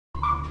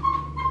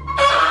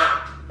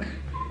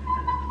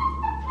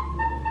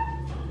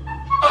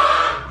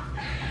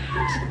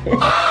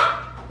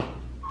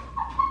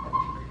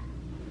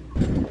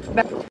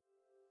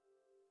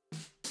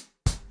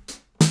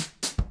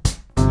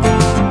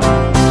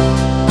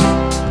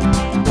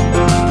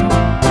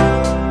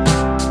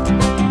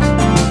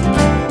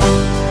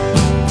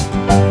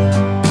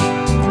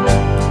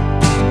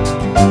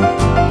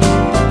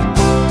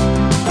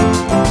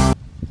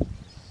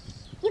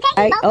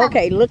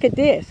Okay, look at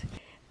this.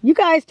 You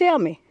guys tell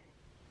me,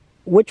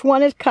 which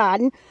one is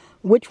cotton,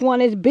 which one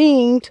is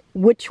beans,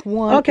 which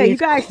one is Okay, you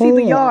guys corn?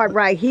 see the yard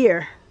right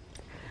here.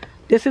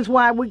 This is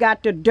why we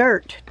got the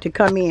dirt to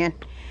come in.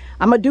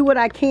 I'm gonna do what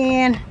I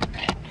can.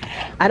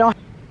 I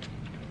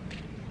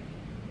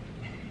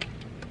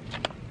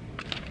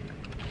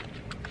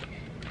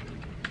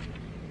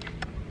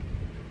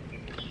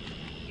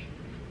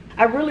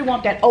really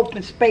want that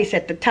open space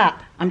at the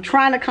top. I'm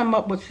trying to come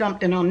up with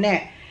something on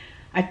that.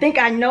 I think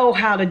I know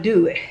how to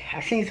do it.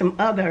 I've seen some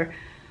other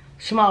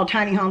small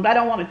tiny homes. I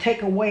don't want to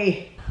take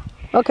away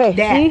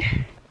Okay,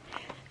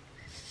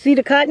 see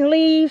the cotton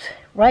leaves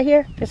right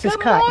here? This is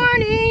cotton.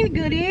 Good morning,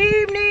 good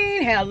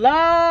evening,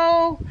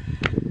 hello.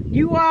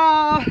 You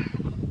all,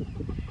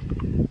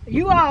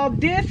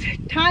 this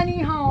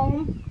tiny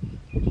home,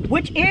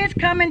 which is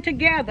coming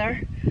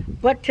together,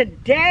 but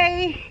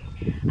today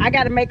I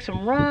got to make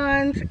some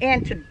runs,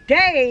 and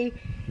today,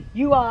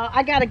 you all,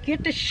 I got to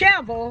get the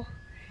shovel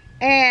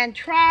and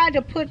try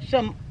to put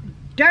some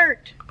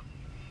dirt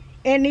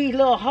in these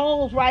little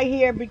holes right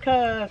here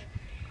because,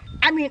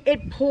 I mean,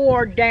 it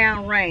poured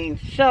down rain.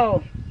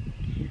 So,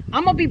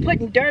 I'm going to be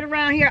putting dirt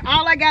around here.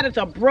 All I got is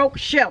a broke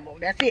shovel.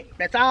 That's it.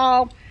 That's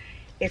all.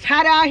 It's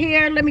hot out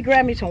here. Let me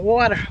grab me some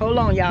water. Hold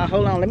on, y'all.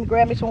 Hold on. Let me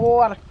grab me some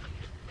water.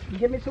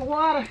 Give me some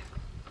water.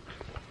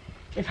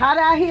 It's hot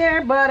out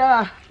here, but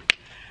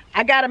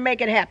I got to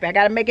make it happen. I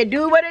got to make it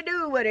do what it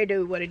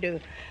do.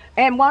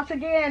 And once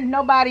again,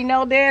 nobody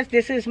know this.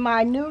 This is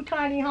my new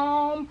tiny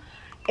home.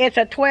 It's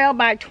a 12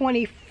 by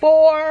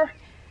 24.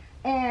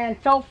 And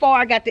so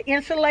far, I got the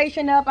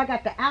insulation up. I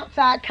got the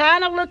outside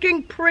kind of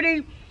looking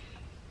pretty,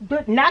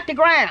 but not the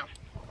ground.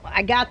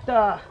 I got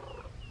the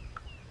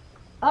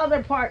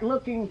other part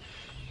looking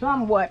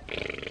somewhat.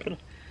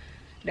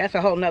 That's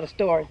a whole nother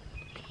story.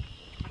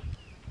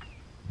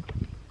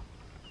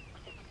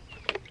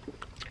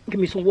 Give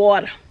me some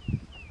water.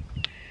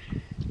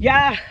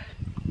 Yeah.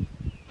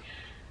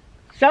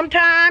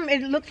 Sometimes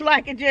it looks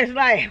like it's just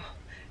like,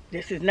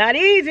 this is not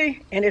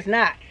easy, and it's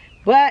not.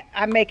 But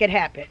I make it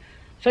happen.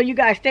 So you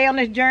guys stay on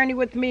this journey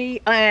with me.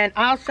 And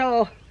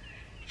also,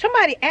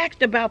 somebody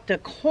asked about the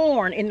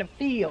corn in the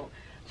field.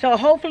 So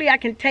hopefully I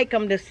can take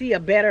them to see a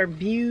better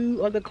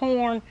view of the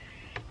corn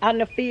out in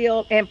the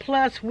field. And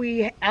plus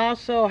we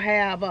also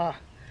have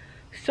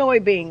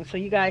soybeans. So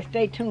you guys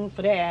stay tuned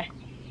for that.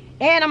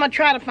 And I'm going to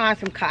try to find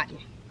some cotton.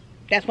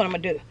 That's what I'm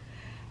going to do.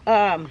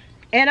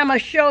 And I'm going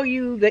to show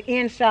you the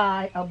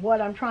inside of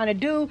what I'm trying to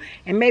do.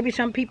 And maybe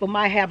some people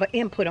might have an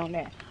input on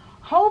that.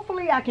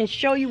 Hopefully I can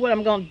show you what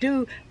I'm going to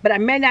do. But I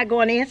may not go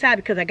on the inside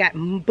because I got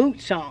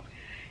boots on.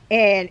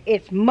 And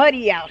it's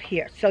muddy out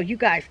here. So you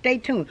guys stay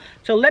tuned.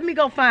 So let me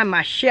go find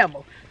my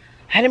shovel.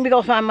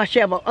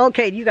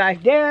 Okay, you guys,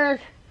 there's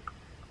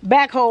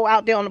backhoe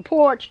out there on the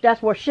porch.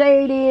 That's where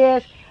shade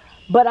is.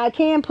 But I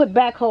can put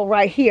backhoe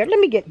right here. Let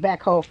me get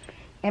backhoe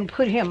and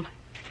put him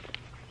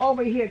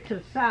over here to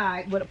the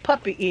side where the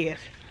puppy is.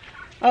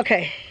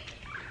 Okay,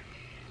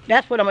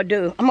 that's what I'm gonna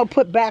do. I'm gonna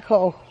put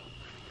backhoe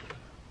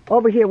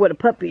over here where the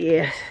puppy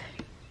is.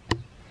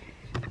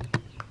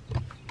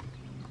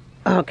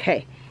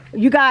 Okay,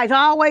 you guys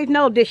always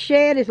know this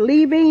shed is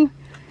leaving.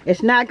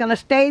 It's not gonna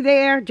stay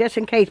there, just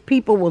in case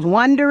people was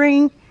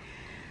wondering.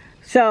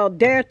 So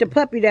there's the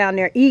puppy down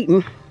there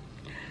eating.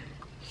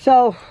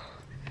 So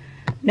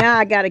now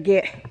I gotta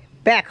get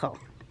backhoe.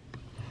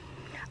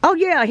 Oh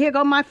yeah, here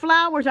go my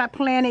flowers I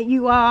planted,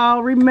 you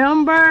all.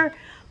 Remember?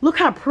 Look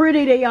how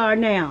pretty they are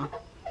now.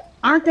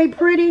 Aren't they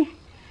pretty?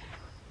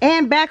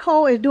 And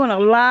backhoe is doing a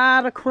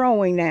lot of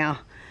crowing now.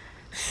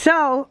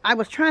 So I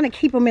was trying to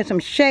keep them in some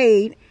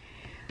shade.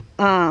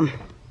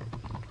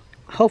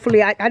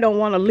 Hopefully I don't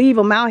want to leave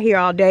them out here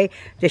all day.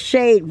 The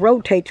shade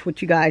rotates, what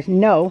you guys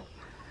know.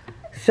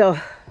 So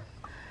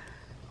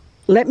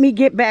let me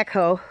get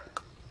backhoe.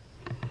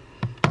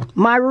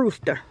 My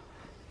rooster.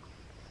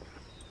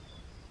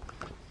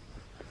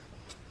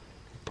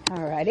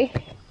 Alrighty.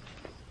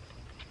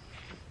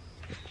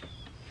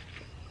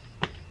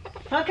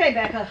 Okay,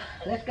 backhoe,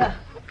 let's go.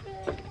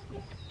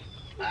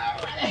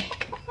 Alright.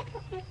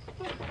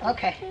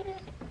 Okay.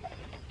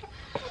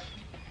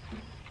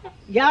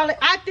 Y'all,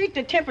 I think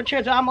the temperature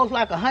is almost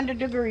like 100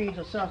 degrees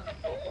or so.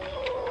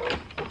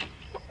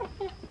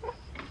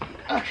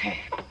 Okay.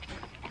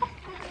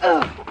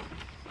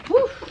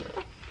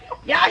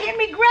 Y'all hear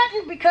me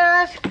grunting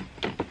because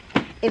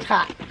it's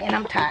hot and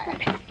I'm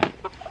tired.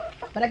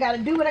 But I gotta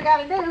do what I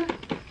gotta do.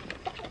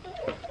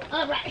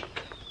 Alright.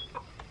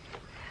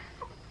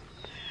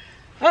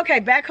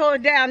 Okay, backhoe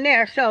is down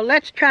there. So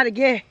let's try to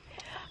get,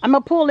 I'm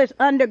gonna pull this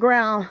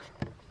underground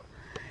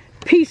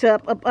piece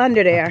up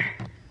under there.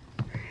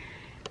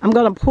 I'm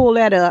gonna pull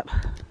that up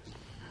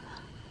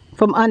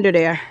from under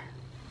there.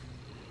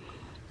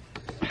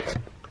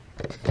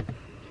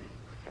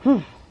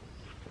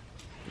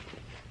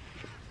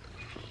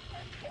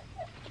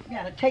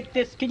 Gotta take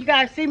this. Can you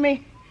guys see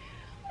me?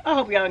 I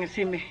hope y'all can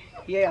see me.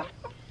 Yeah.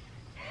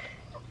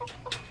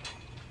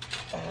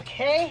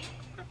 Okay.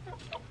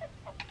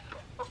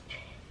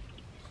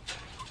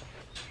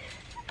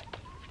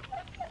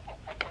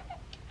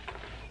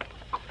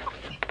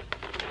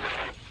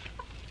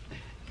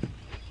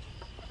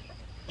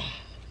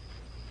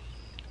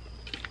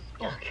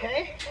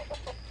 Okay.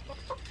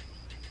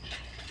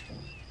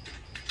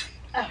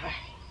 All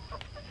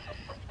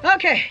right.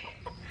 Okay.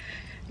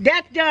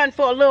 That's done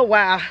for a little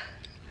while.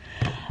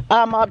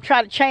 I'll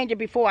try to change it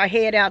before I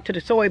head out to the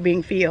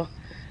soybean field.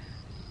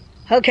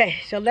 Okay,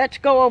 so let's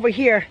go over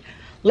here.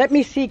 Let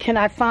me see, can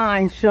I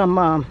find some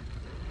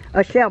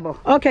a shovel?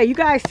 Okay, you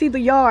guys see the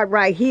yard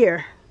right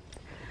here.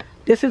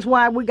 This is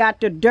why we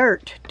got the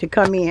dirt to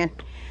come in.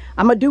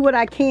 I'm gonna do what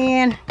I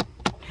can.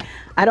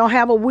 I don't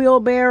have a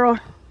wheelbarrow.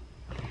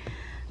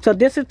 So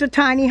this is the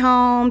tiny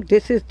home,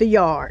 this is the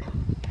yard.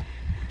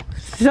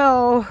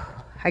 So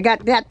I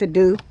got that to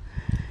do.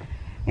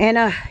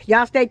 And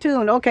y'all stay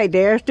tuned. Okay,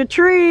 there's the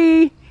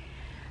tree.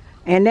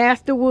 And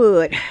that's the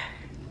wood.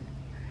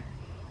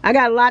 I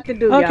got a lot to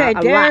do, okay,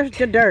 there's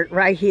the dirt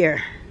right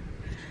here.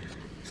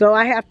 So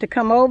I have to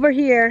come over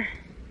here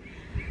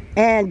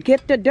and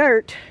get the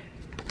dirt.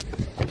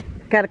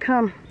 Gotta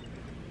come.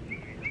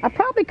 I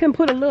probably can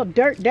put a little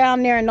dirt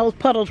down there in those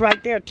puddles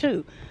right there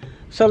too.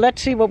 So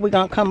let's see what we're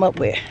gonna come up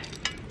with.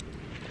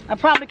 I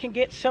probably can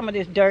get some of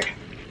this dirt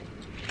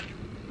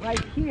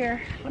right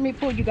here. Let me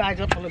pull you guys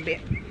up a little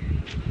bit.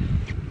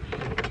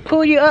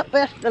 Pull you up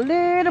just a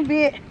little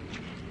bit.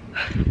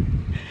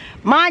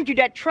 Mind you,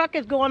 that truck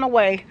is going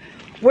away.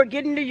 We're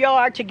getting the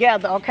yard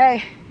together,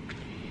 okay?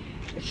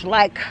 It's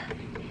like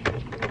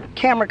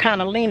camera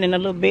kind of leaning a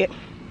little bit.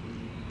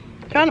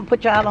 Trying to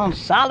put y'all on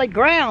solid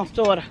ground,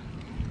 sort of.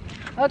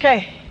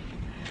 Okay.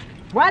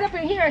 Right up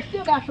in here, I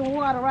still got some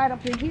water right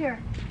up in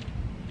here.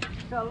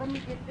 So let me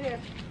get this.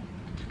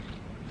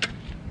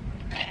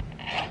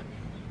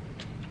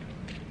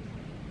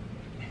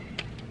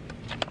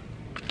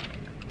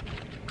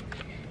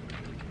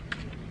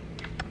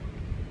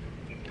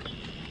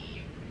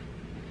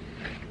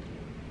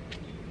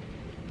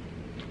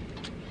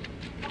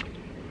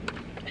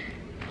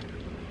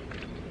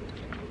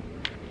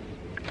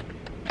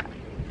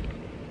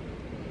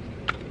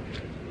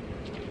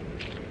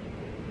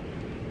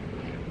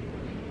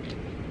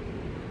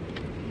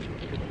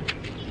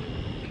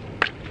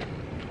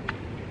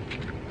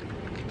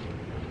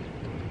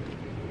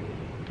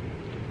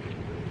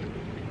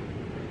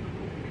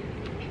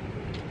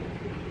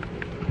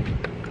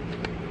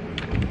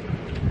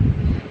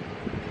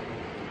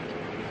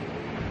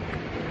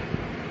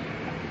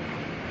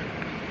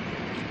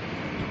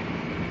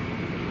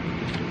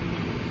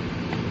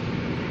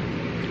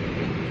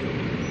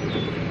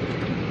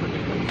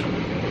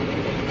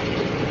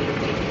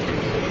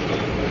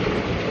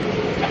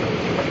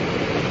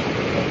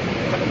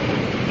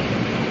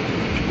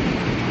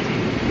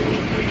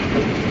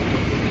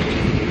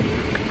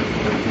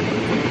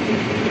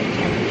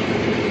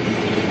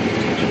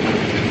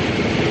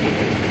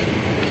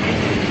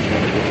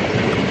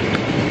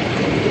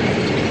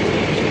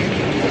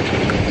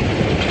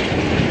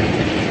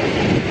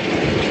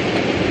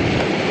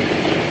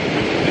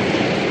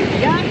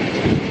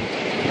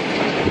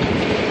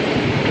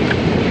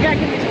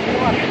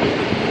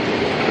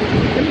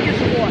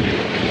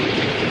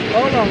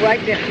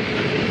 Right there.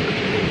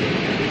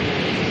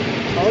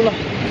 Hold on.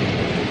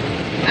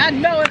 I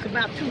know it's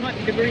about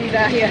 200 degrees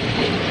out here.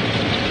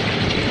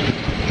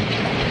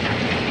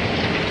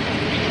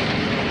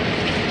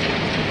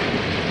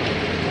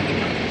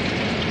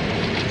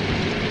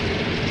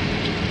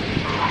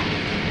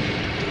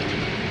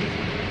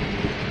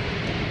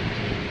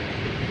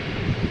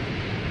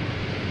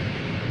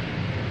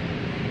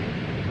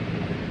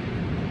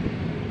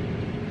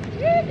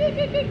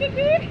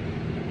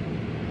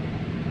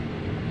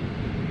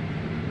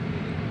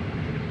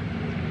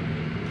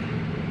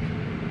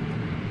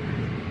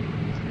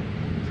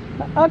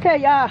 Okay,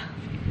 y'all.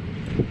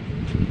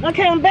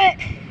 Okay, I'm back.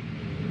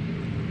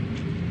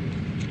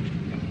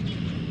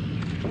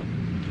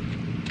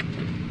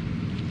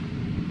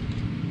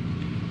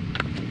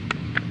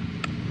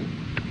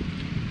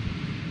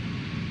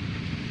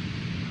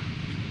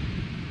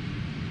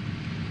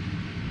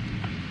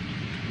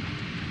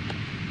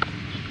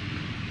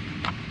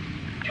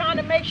 Trying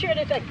to make sure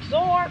it's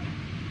absorbed.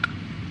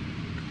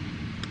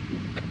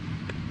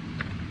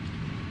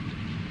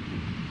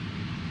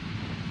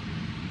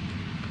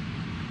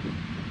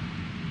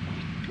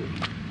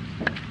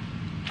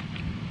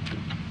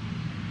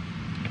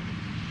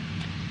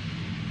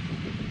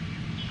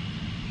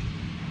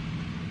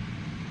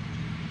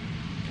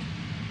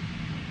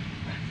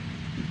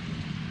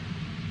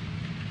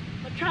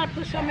 Try to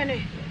put some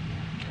in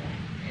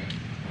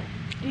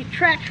these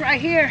tracks right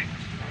here.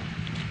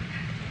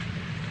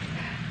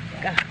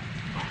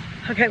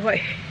 Okay,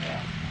 wait.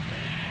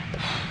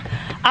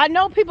 I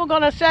know people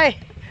gonna say,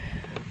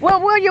 Well,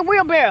 where your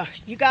wheelbarrow?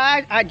 You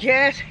guys, I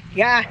just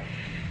got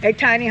a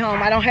tiny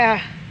home. I don't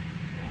have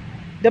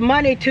the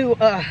money to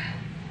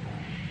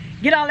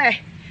get all that.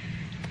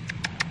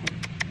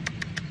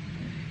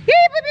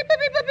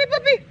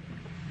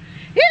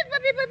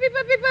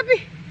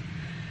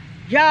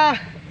 Y'all,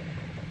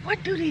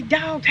 what do these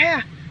dogs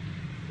have?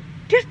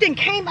 This thing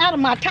came out of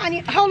my tiny,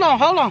 hold on,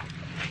 hold on.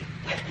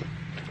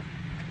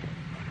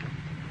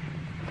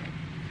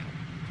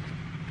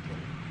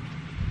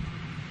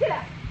 Get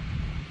out.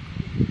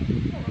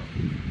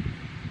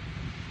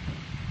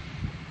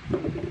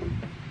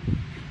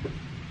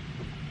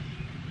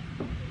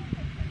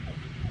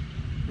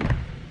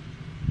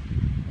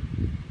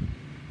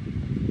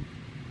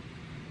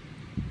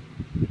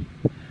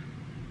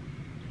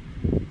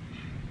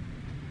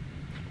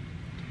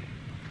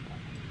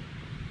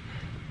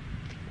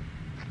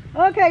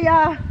 Okay,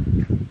 y'all.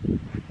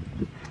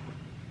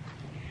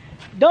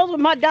 Those are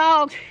my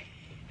dogs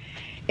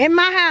in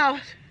my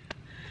house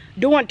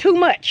doing too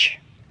much.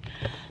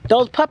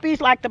 Those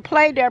puppies like to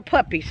play their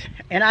puppies.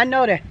 And I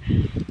know that.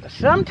 But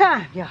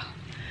sometimes,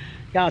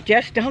 y'all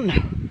just don't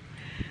know.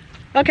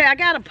 Okay, I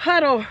got a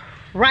puddle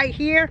right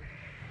here.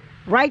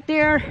 Right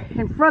there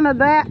in front of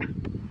that.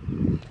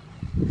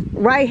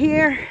 Right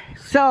here.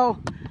 So,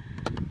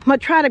 I'm going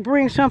to try to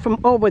bring some from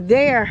over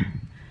there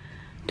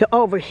to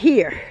over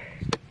here.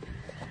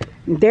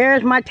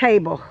 There's my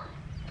table.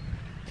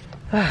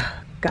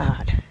 Oh,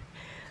 God.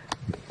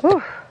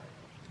 Whew.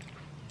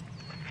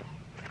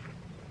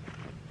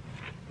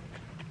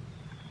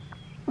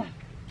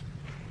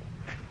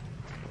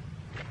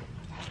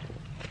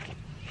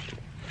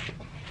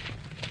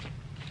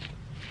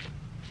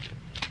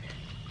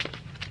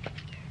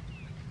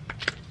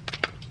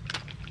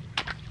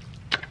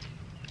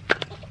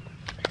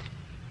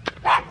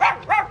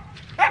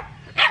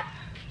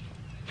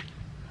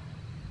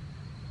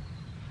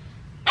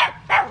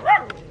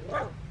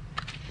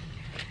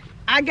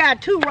 I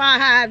got 2 raw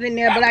hives in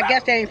there, but I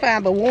guess they ain't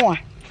fine but one.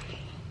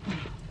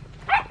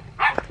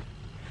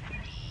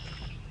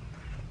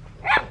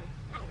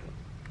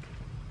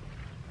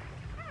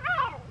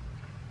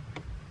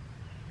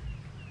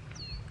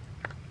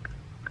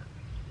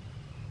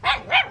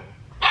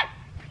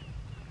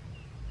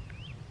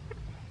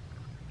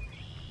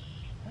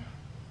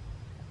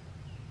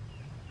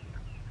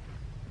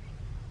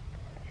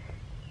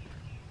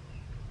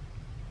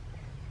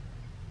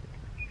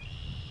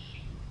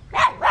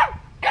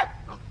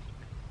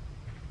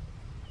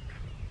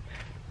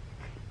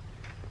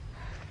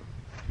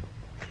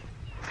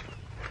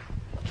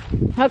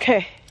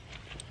 Okay.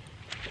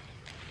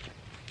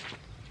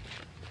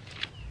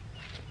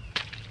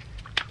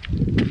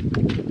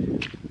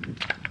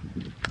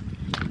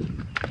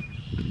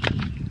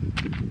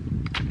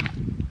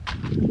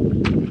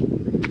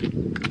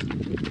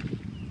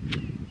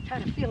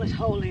 Trying to fill this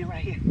hole in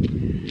right here.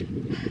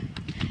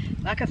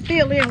 I can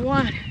fill in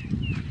one.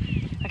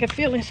 I can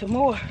fill in some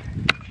more.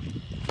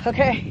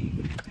 Okay.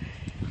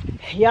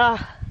 Y'all,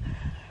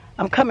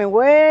 I'm coming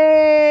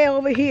way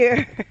over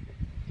here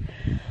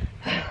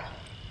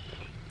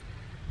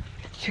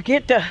to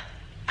get the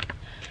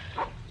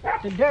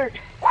dirt.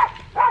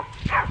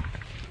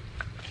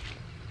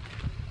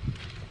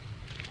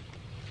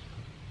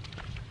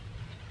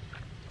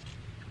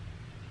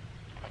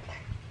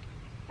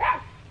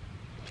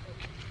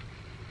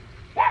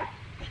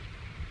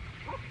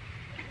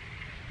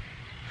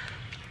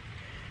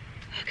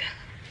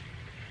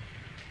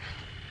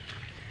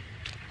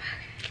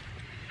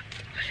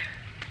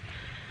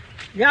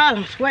 Y'all,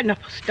 I'm sweating up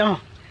a storm.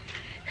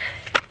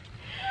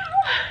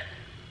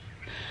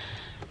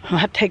 I'm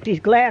gonna have to take these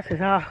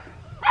glasses off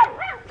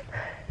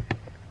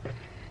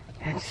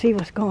and see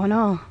what's going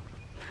on.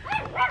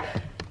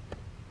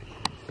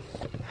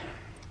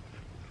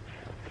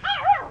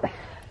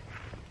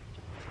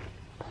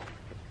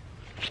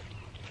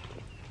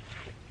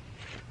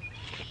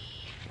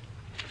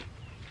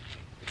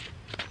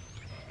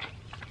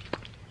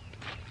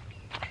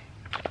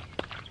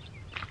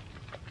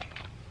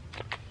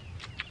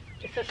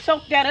 To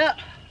soak that up.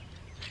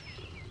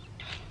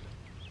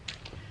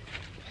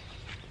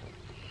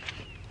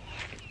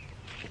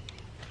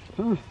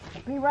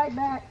 Be right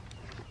back.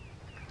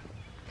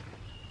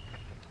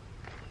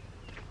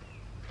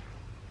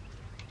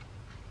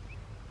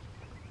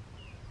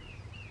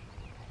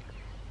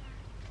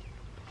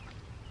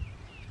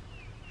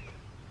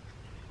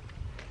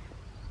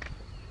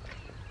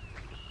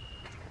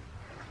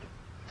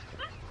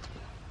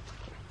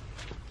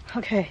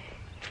 Okay.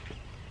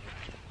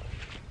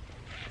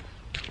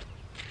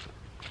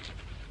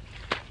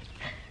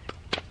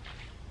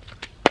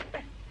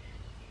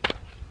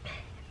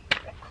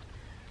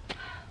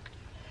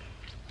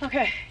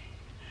 Okay.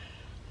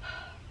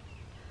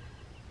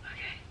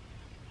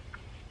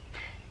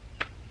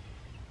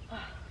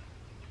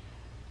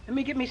 Let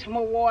me get me some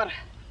more water.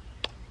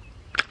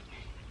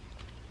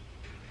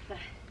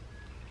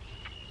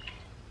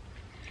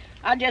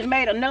 I just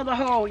made another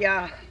hole,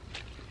 y'all.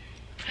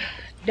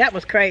 That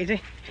was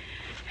crazy.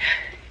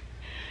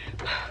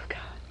 Oh, God.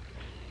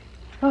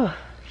 Oh.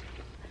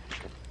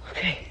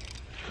 Okay.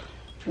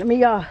 Let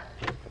me,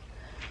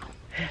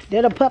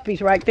 they're the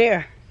puppies right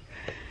there.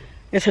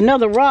 There's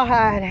another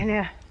rawhide in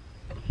there.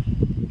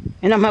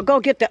 And I'm gonna go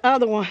get the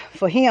other one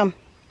for him.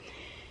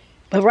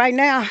 But right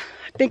now,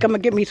 I think I'm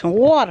gonna get me some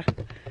water.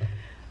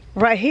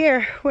 Right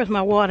here, where's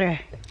my water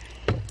at?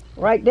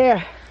 Right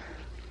there.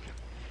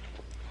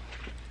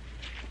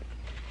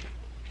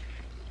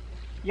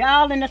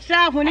 Y'all in the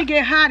south, when it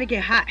get hot, it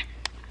get hot.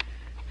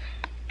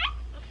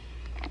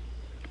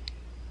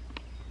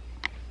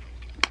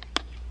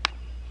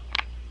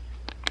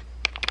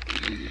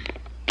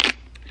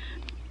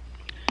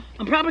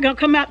 I'm probably gonna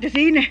come out this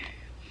evening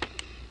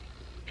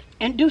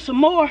and do some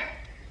more.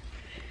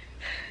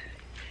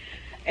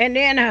 And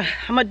then I'm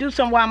gonna do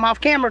some while I'm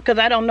off camera, because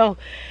I don't know.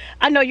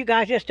 I know you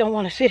guys just don't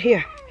want to sit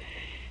here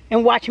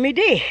and watch me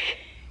dig.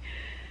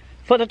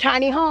 For the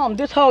tiny home,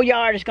 this whole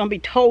yard is gonna be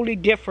totally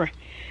different.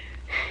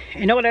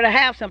 In order to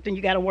have something,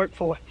 you gotta work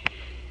for it.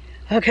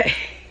 Okay.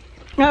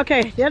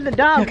 Okay, there's the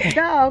dog. Okay.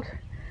 Dogs.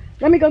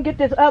 Let me go get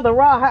this other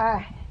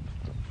rawhide.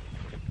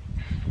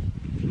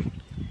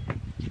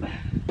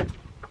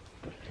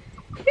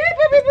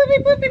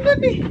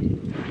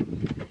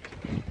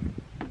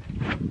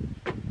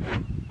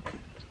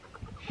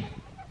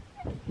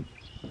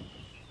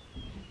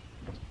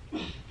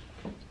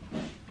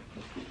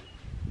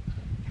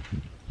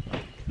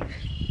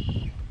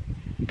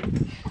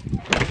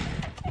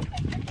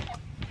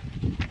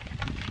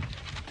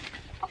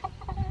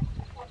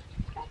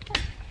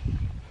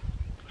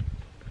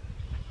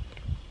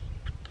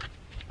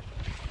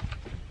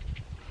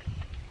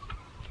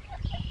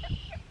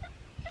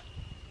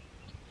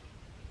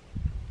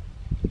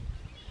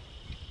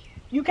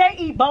 You can't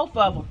eat both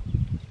of them.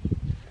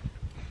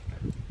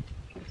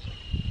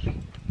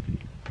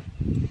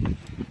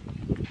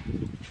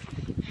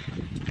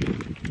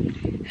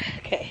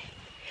 Okay.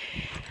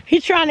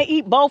 He's trying to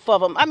eat both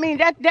of them. I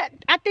mean,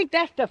 I think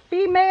that's the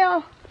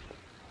female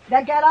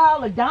that got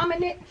all the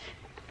dominance.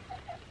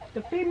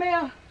 The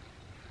female.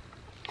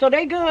 So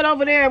they good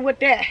over there with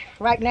that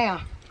right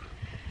now.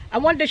 I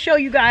wanted to show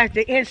you guys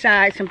the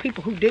inside. Some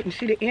people who didn't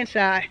see the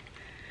inside.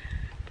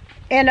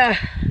 And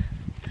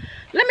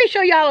let me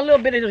show y'all a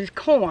little bit of this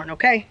corn,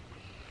 okay?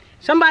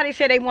 Somebody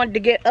said they wanted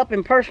to get up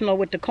and personal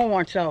with the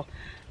corn, so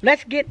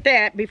let's get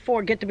that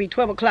before it get to be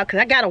 12 o'clock, because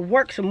I got to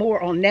work some more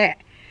on that.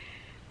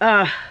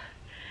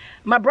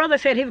 My brother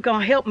said he was going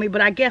to help me,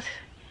 but I guess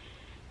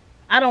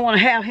I don't want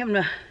to have him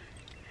to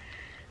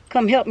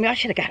come help me. I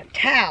should have got a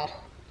towel.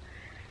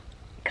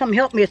 Come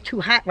help me, it's too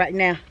hot right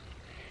now.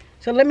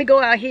 So let me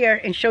go out here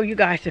and show you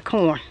guys the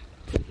corn.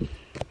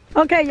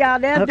 Okay, y'all,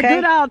 there's the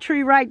good old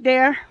tree right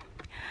there.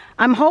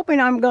 I'm hoping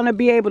I'm going to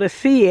be able to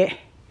see it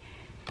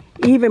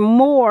even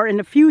more in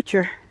the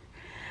future.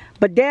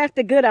 But that's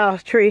the good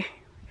old tree.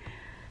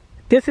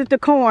 This is the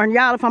corn.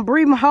 Y'all, if I'm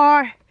breathing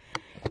hard,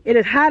 it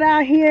is hot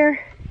out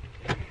here.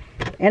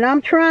 And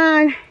I'm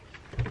trying,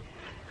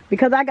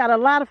 because I got a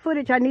lot of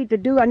footage I need to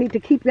do. I need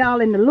to keep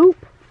y'all in the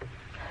loop.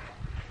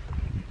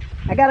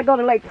 I got to go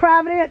to Lake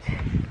Providence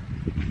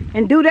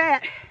and do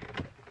that.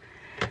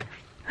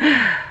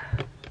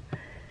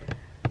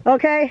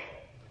 Okay.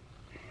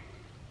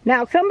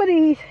 Now, some of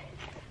these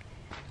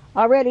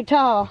are already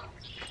tall.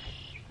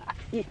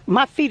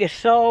 My feet are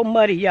so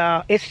muddy,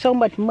 y'all. It's so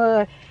much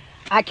mud,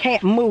 I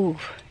can't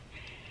move.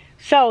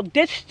 So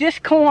this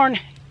corn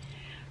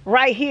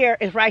right here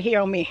is right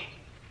here on me.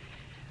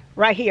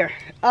 Right here.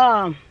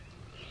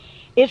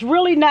 It's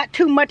really not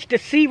too much to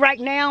see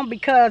right now,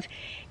 because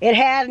it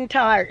hasn't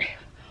started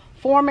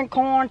forming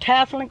corn,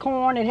 tasseling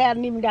corn. It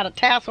hasn't even got a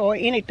tassel or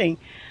anything.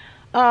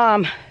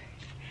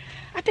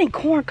 I think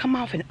corn come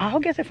off in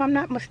August, if I'm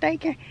not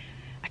mistaken.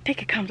 I think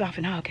it comes off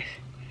in August.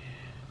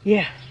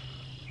 Yeah.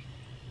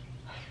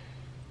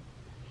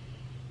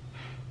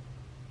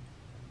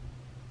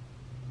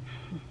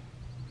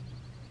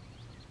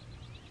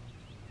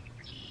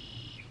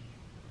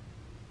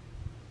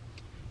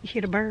 You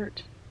hear the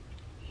birds?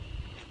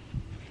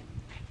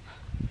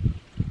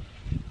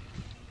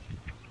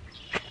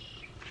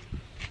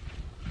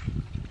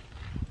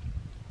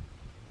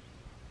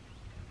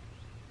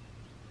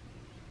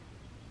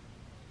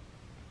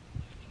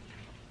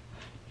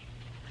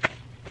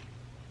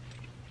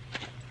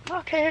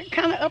 Okay,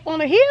 kind of up on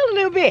the hill a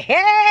little bit.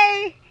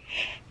 Hey!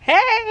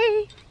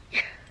 Hey!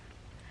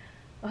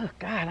 Oh,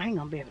 God, I ain't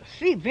going to be able to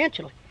see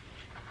eventually.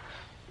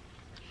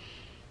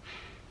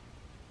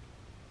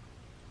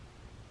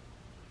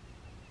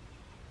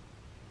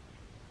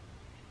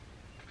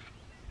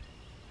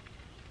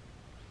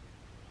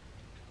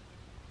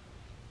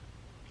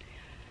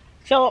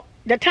 So,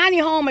 the tiny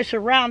home is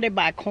surrounded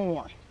by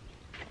corn.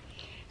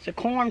 It's a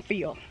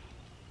cornfield.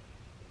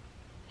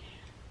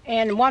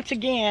 And once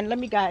again, let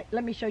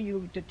me show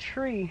you the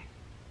tree.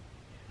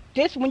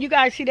 This, when you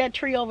guys see that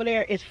tree over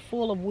there, is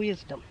full of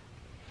wisdom.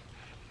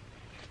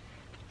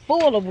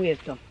 Full of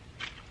wisdom.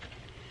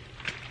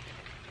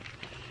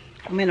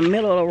 I'm in the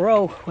middle of the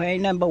road where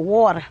ain't nothing but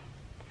water.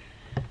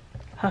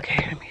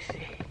 Okay, let me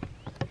see.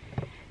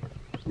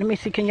 Let me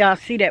see, can y'all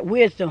see that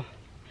wisdom?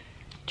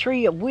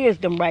 Tree of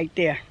wisdom right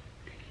there.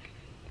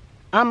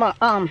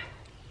 I'm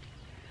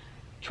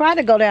try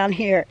to go down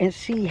here and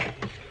see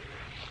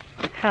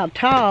how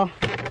tall.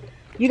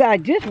 You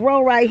got this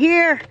row right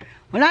here.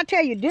 When I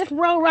tell you this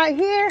row right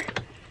here,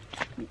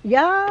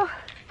 y'all,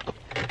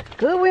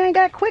 good we ain't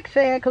got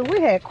quicksand, because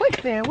we had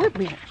quicksand, we'd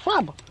be in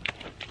trouble.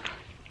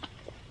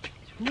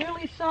 It's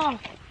really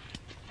soft.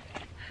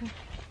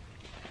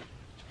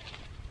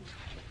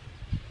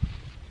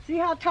 See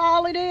how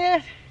tall it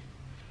is?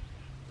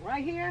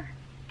 Right here.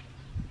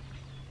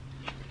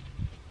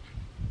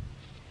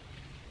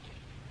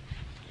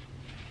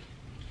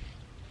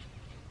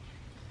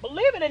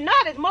 Believe it or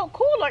not, it's more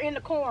cooler in the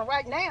corn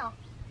right now.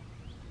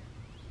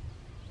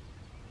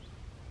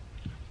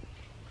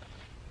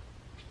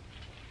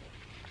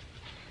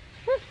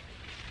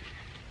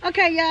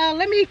 Okay, y'all,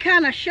 let me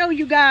kind of show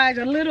you guys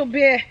a little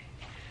bit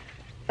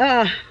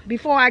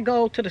before I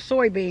go to the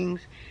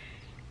soybeans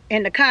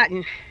and the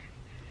cotton.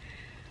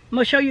 I'm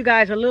gonna show you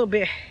guys a little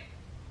bit.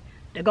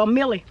 There go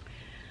Millie.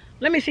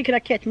 Let me see, can I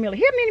catch Millie?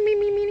 Here,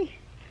 Minnie.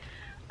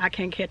 I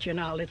can't catch her in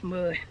all this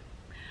mud.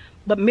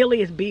 But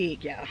Millie is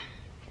big, y'all.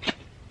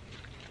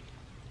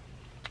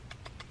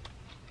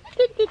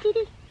 Here,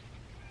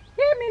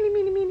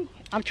 Minnie.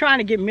 I'm trying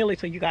to get Millie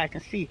so you guys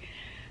can see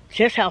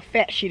just how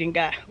fat she done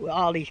got with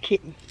all these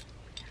kittens.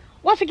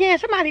 Once again,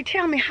 somebody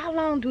tell me, how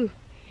long do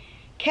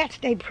cats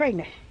stay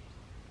pregnant?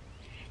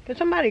 Can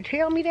somebody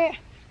tell me that?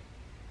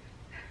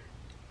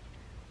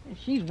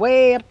 She's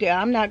way up there.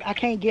 I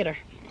can't get her.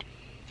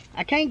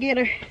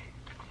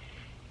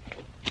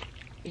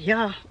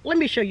 Y'all, let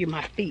me show you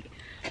my feet.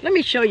 Let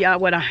me show y'all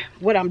what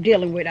I'm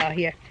dealing with out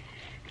here.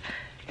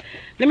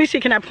 Let me see,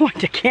 can I point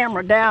the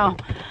camera down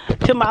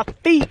to my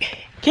feet?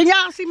 Can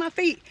y'all see my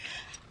feet?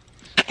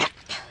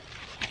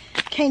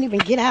 Can't even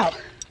get out.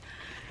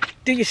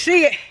 Do you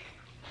see it?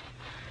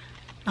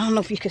 I don't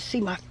know if you can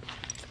see my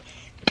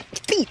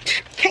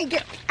feet. Can't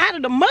get out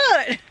of the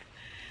mud.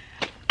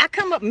 I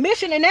come up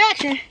missing in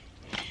action.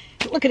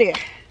 Look at it.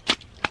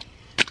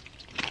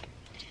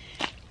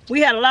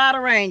 We had a lot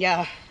of rain,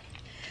 y'all.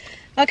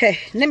 Okay,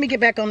 let me get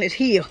back on this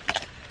hill.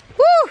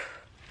 Woo!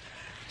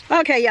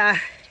 Okay, y'all.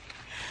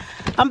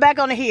 I'm back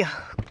on the hill.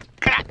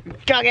 God,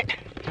 dug it.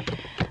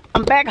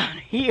 I'm back on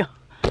the hill.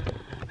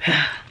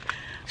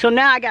 So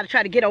now I gotta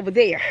try to get over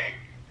there.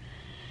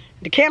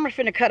 The camera's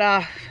finna cut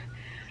off,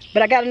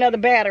 but I got another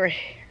battery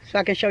so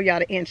I can show y'all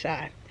the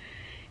inside.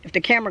 If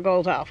the camera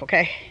goes off,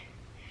 okay?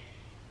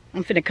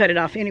 I'm finna cut it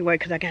off anyway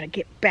because I gotta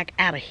get back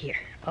out of here.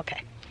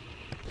 Okay.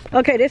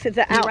 Okay, this is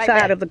the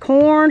outside of the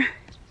corn.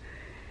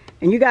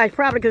 And you guys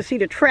probably can see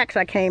the tracks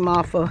I came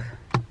off of.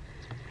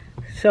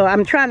 So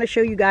I'm trying to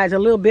show you guys a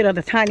little bit of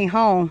the tiny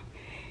home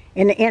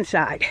in the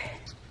inside.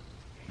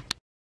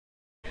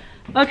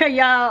 Okay,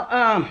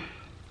 y'all.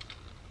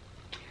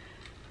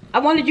 I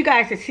wanted you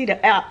guys to see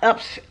the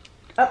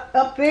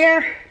up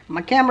there.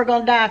 My camera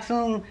gonna die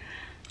soon.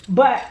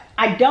 But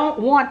I don't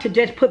want to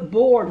just put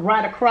board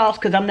right across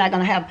because I'm not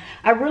gonna have,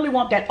 I really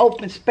want that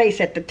open space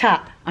at the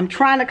top. I'm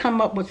trying to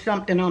come up with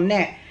something on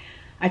that.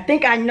 I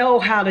think I know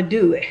how to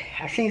do it.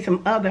 I've seen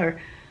some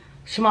other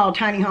small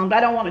tiny homes.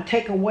 I don't want to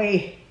take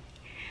away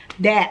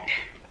that.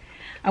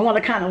 I want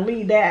to kind of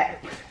leave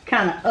that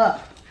kind of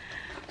up.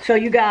 So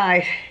you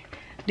guys,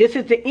 this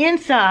is the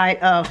inside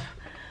of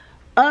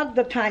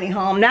the tiny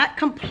home. Not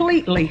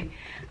completely.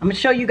 I'm going to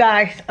show you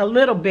guys a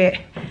little bit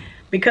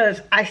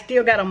because I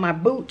still got on my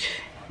boots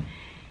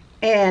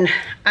and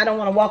I don't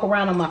want to walk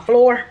around on my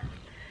floor.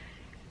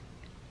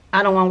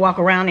 I don't want to walk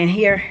around in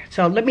here.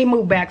 So let me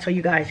move back so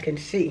you guys can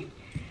see.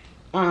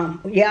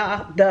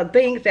 Yeah, the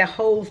things that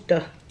hold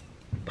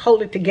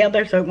it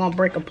together so it won't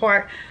break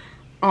apart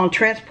on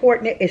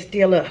transporting it is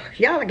still up.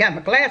 Y'all, I got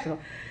my glasses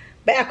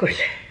backwards.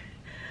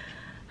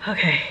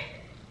 Okay.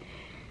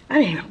 I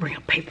didn't even bring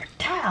a paper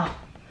towel.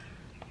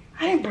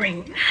 I didn't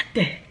bring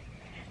nothing.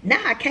 Now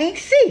I can't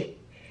see.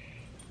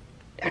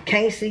 I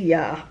can't see,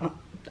 y'all.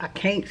 I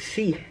can't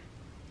see.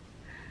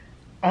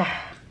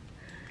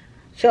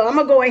 So I'm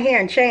gonna go in here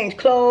and change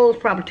clothes,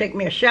 probably take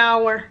me a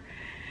shower,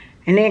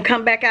 and then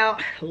come back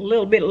out a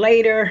little bit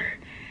later.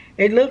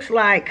 It looks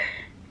like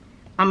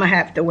I'm gonna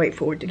have to wait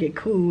for it to get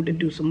cool to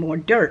do some more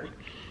dirt.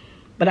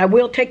 But I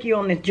will take you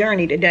on this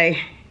journey today,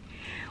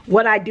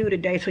 what I do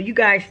today, so you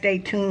guys stay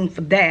tuned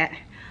for that.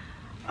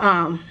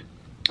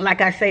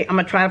 Like I say, I'm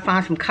gonna try to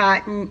find some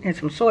cotton and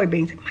some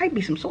soybeans. It might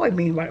be some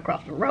soybeans right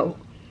across the road.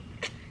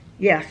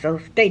 Yeah, so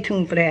stay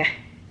tuned for that.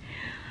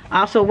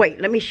 Also, wait,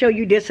 let me show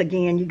you this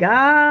again, you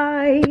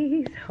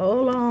guys.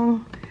 Hold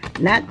on.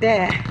 Not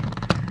that,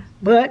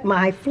 but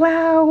my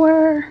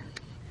flower.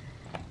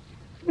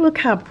 Look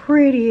how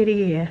pretty it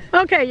is.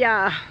 Okay,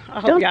 y'all. I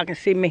hope y'all can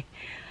see me.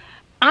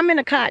 I'm in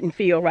a cotton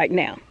field right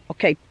now.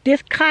 Okay,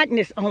 this cotton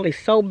is only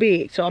so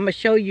big. So I'm going to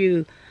show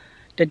you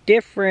the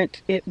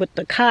difference with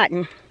the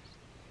cotton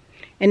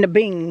and the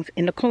beans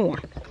and the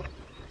corn.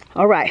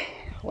 All right.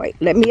 Wait,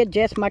 let me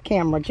adjust my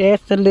camera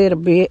just a little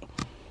bit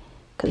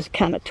because it's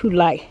kind of too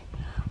light.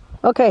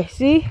 Okay,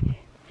 see?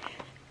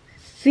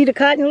 See the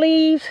cotton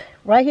leaves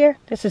right here?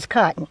 This is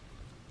cotton.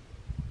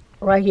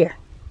 Right here.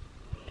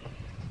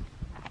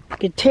 You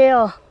can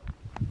tell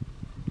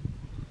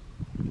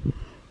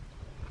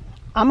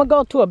I'm gonna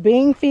go to a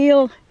bean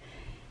field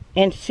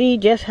and see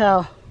just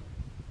how,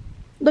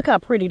 look how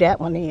pretty that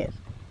one is.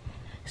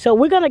 So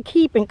we're gonna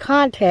keep in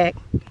contact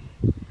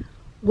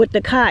with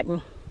the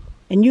cotton,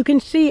 and you can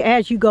see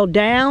as you go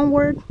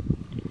downward,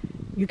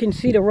 you can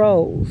see the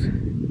rows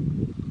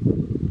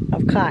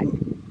of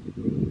cotton.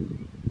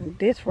 And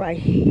this right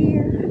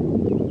here,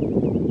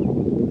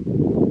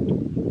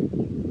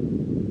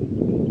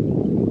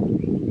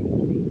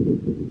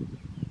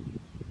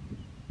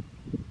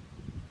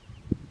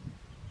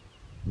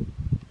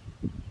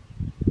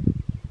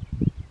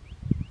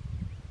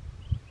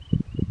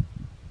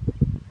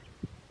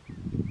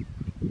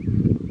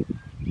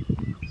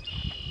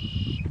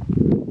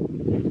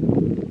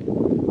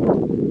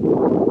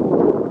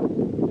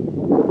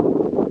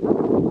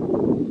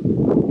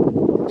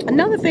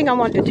 another thing I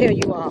wanted to tell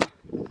you all,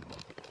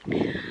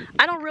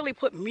 I don't really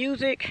put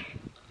music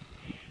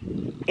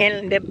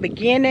in the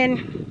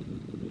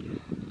beginning.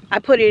 I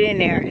put it in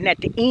there, and at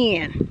the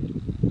end,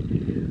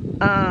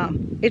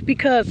 it's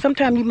because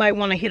sometimes you might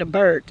want to hear the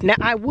birds. Now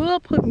I will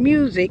put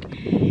music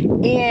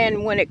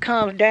in when it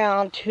comes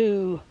down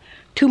to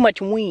too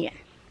much wind,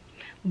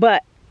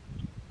 but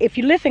if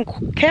you listen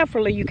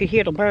carefully, you can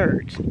hear the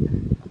birds.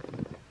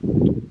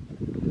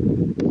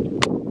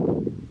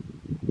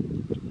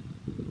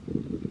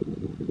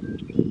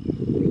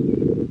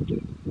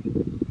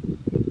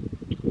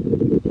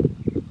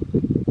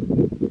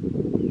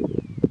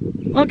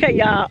 Okay,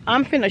 y'all,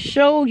 I'm finna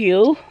show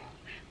you.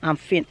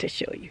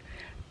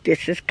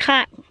 This is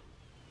cotton.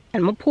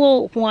 And I'm gonna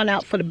pull one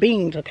out for the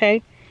beans,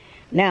 okay?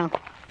 Now,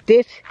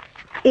 this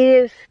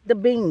is the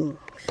beans.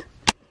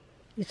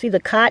 You see the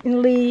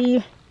cotton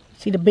leaf?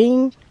 See the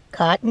bean?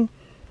 Cotton.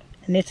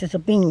 And this is a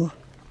bean.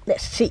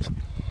 Let's see.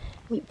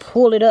 Let me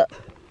pull it up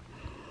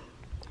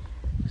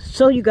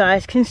so you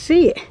guys can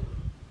see it.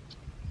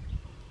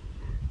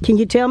 Can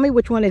you tell me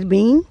which one is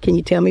bean? Can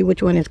you tell me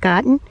which one is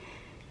cotton?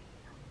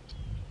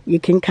 You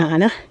can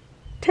kind of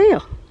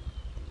tell.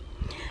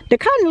 The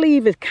cotton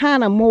leaf is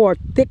kind of more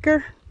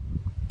thicker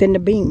than the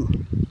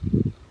bean.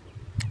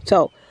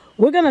 So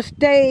we're going to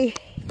stay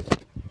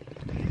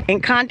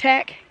in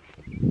contact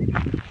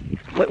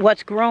with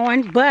what's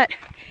growing, but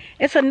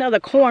it's another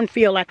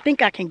cornfield I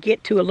think I can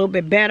get to a little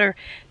bit better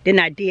than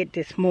I did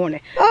this morning.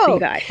 Oh,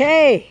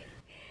 okay.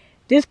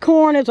 This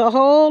corn is a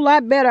whole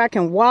lot better. I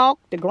can walk.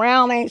 The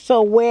ground ain't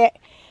so wet.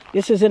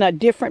 This is in a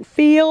different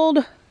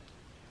field.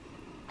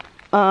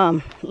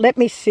 Let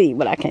me see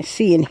what I can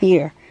see in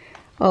here.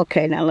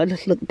 Okay, now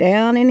let's look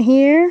down in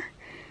here.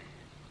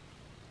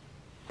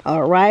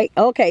 All right.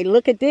 Okay,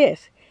 look at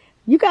this.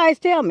 You guys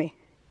tell me,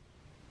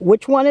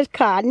 which one is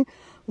cotton,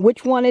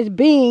 which one is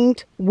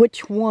beans,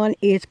 which one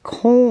is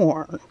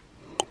corn?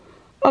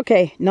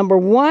 Okay, number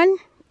one,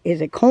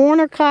 is it corn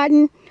or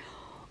cotton,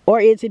 or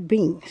is it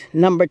beans?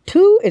 Number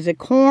two, is it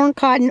corn,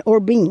 cotton, or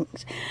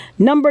beans?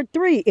 Number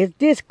three, is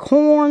this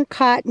corn,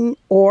 cotton,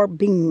 or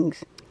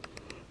beans?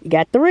 You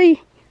got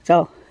three.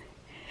 So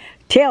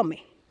tell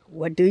me,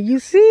 what do you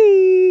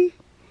see?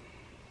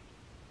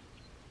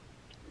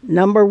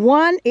 Number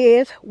one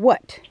is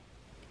what?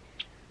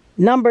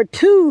 Number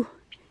two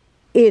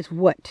is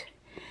what?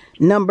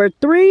 Number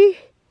three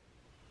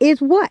is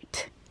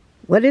what?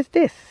 What is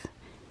this?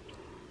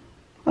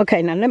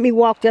 Okay, now let me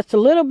walk just a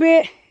little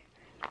bit.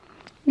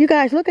 You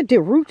guys, look at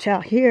the roots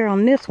out here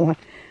on this one.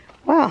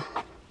 Wow.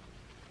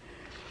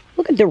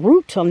 Look at the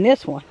roots on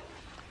this one.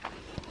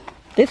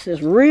 This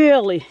is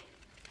really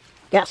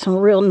got some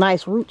real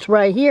nice roots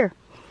right here.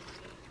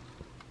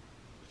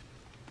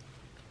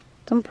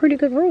 Some pretty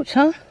good roots,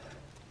 huh?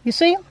 You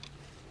see them?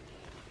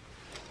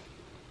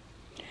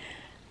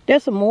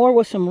 There's some more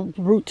with some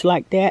roots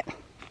like that.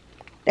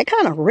 They're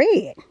kind of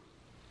red.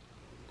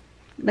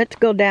 Let's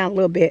go down a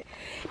little bit.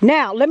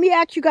 Now, let me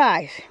ask you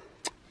guys.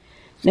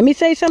 Let me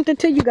say something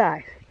to you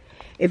guys.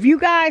 If you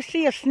guys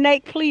see a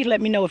snake, please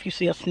let me know if you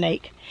see a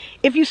snake.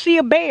 If you see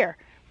a bear,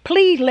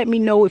 please let me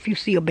know if you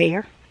see a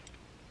bear.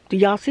 Do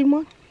y'all see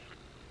one?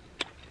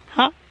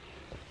 Huh?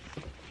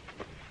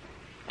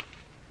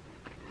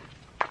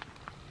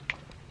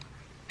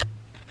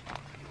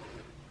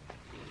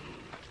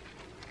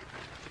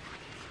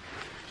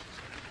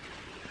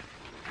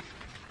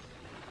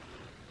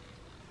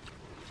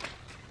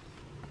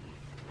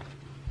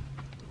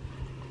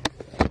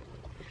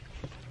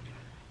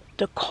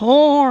 The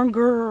corn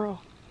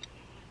girl.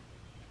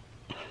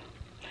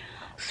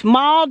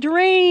 Small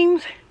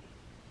dreams.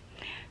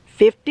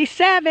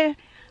 57.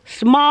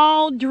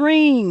 Small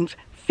dreams.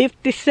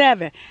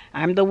 57.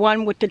 I'm the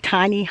one with the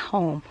tiny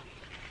home.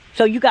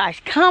 So you guys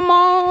come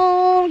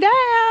on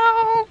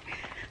down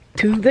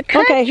to the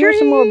country. Okay, here's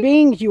some more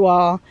beans, you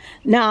all.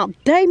 Now,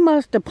 they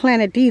must have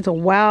planted these a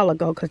while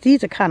ago because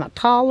these are kind of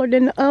taller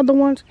than the other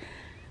ones.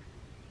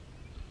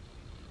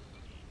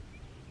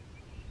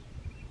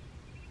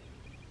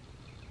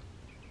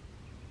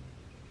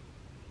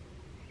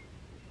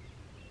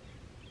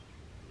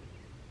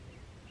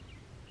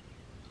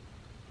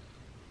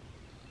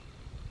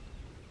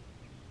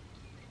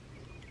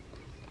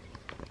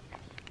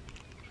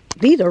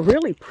 These are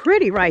really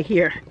pretty right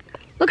here.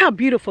 Look how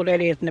beautiful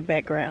that is in the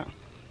background.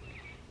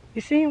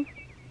 You see them?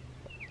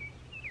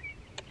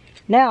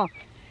 Now,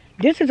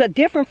 this is a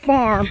different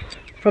farm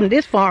from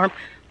this farm.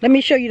 Let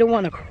me show you the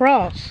one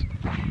across.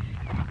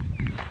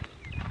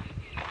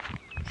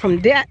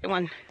 From that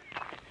one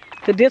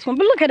to this one.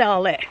 But look at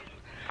all that.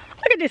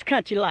 Look at this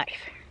country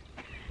life.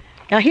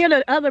 Now here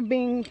the other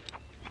bean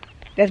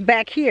that's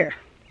back here.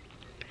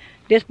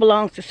 This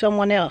belongs to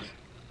someone else.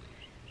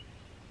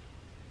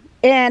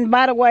 And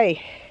by the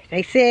way,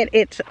 they said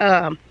it's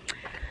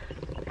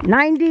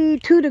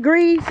 92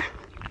 degrees.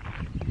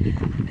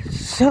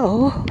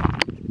 So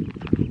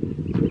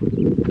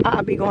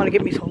I'll be going to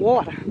get me some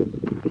water.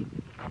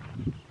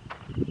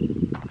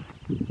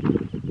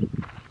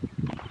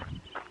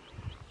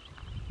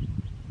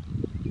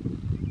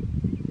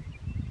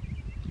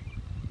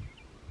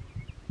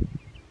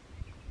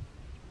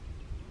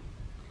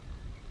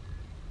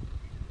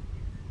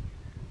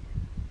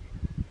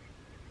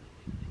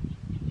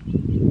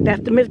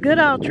 That's the Miss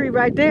Goodall tree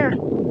right there.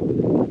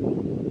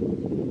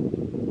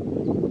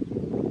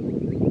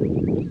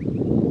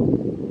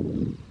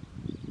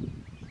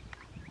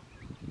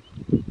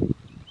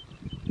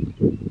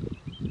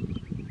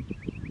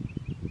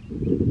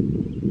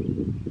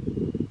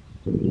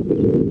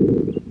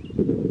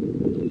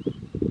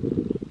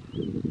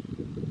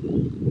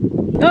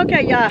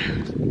 Okay, y'all,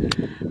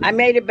 I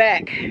made it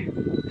back.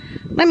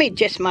 Let me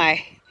adjust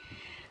my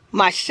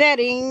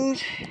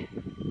settings.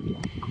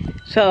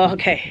 So,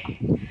 okay,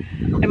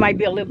 it might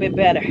be a little bit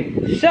better.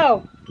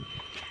 So,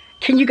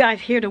 can you guys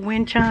hear the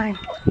wind chime?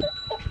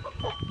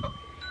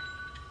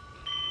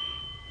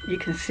 You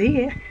can see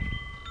it.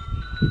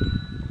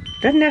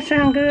 Doesn't that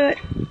sound good?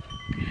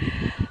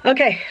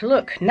 Okay,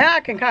 look, now I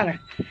can kind of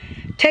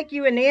take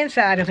you in the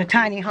inside of the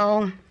tiny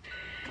home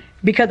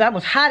because I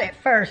was hot at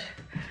first.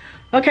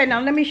 Okay,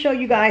 now let me show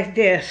you guys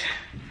this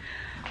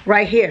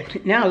right here.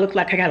 Now it looks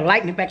like I gotta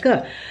lighten it back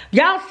up.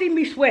 Y'all see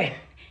me sweat.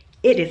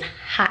 It is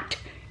hot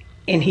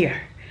in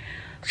here.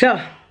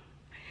 So,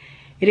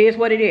 it is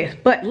what it is.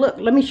 But look,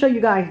 let me show you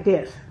guys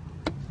this.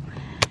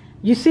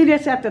 You see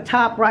this at the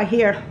top right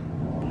here?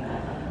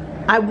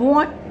 I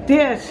want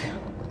this.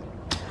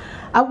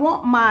 I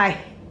want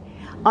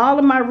all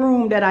of my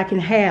room that I can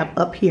have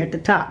up here at the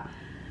top.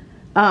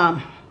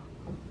 I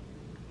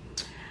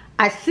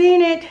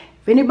seen it.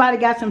 If anybody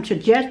got some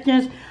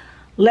suggestions,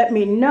 let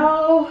me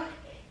know.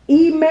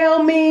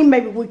 Email me.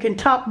 Maybe we can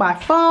talk by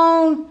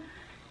phone.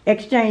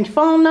 Exchange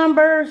phone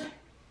numbers.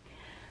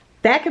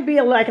 That could be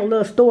like a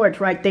little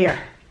storage right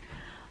there.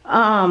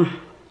 I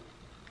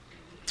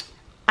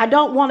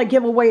don't want to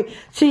give away.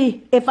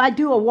 See, if I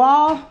do a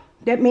wall,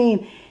 that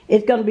means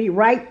it's going to be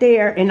right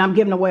there and I'm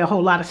giving away a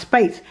whole lot of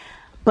space.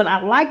 But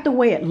I like the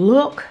way it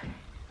look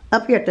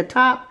up here at the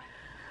top.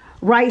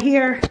 Right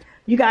here.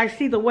 You guys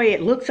see the way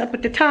it looks up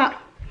at the top?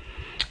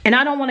 And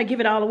I don't want to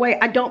give it all away.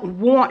 I don't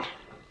want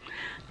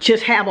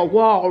just have a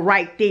wall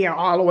right there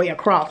all the way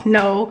across.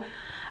 No,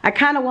 I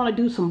kind of want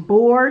to do some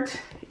boards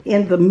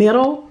in the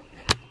middle.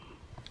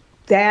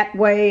 That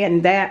way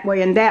and that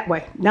way and that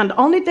way. Now the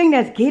only thing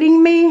that's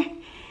getting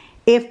me,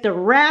 if the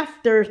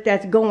rafters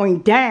that's going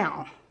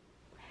down,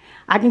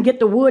 I can get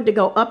the wood to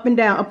go up and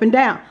down, up and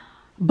down.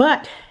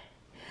 But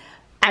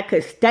I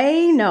could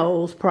stain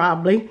those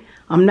probably.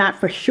 I'm not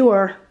for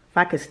sure if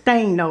I could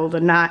stain those or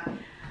not.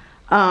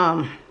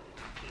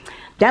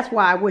 That's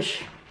why I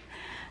wish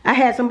I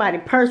had somebody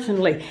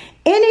personally.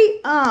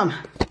 Any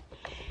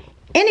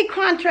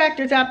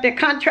contractors out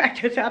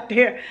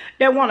there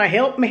that want to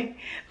help me,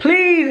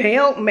 please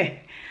help me.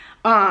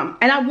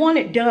 And I want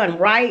it done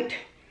right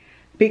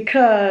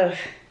because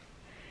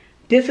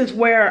this is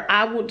where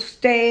I would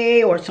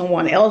stay or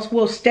someone else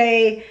will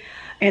stay.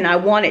 And I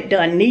want it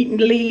done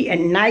neatly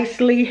and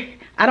nicely.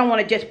 I don't want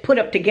to just put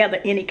up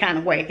together any kind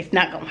of way. It's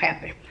not going to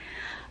happen.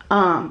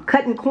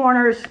 Cutting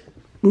corners.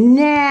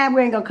 Nah,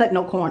 we ain't gonna cut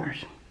no corners.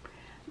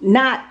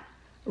 Not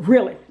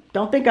really.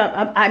 Don't think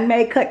I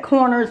may cut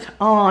corners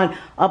on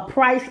a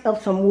price of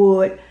some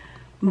wood,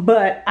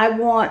 but I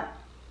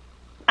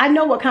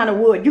know what kind of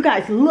wood. You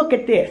guys look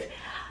at this.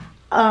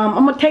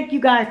 I'm gonna take you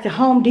guys to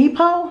Home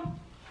Depot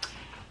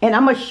and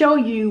I'm gonna show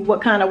you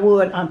what kind of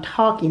wood I'm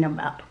talking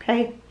about,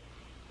 okay?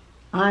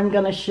 I'm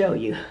gonna show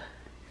you.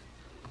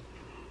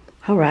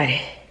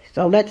 Alrighty,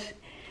 so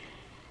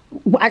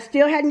I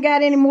still hadn't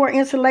got any more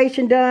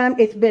insulation done.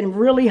 It's been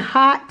really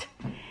hot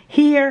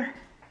here.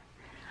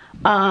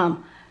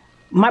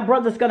 My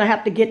brother's gonna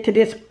have to get to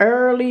this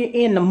early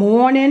in the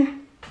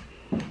morning.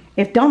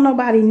 If don't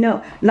nobody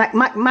know. Like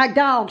my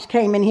dogs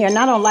came in here and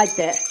I don't like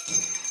that.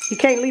 You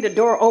can't leave the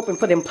door open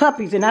for them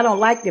puppies and I don't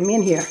like them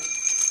in here.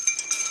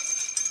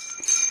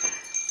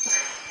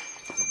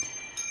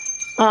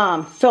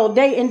 So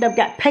they end up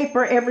got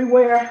paper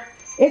everywhere.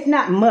 It's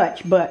not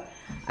much, but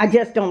I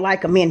just don't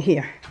like them in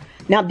here.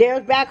 Now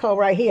there's backhoe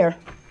right here.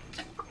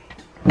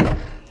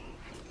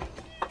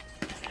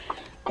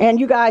 And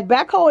you guys,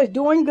 backhoe is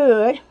doing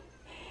good.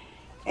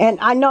 And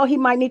I know he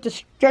might need to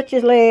stretch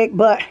his leg,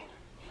 but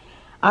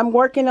I'm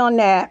working on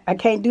that. I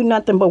can't do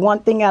nothing but one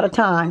thing at a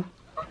time.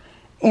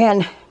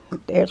 And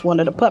there's one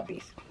of the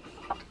puppies.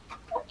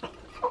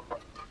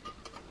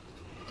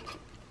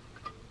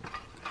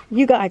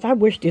 You guys, I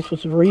wish this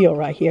was real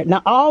right here.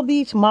 Now, all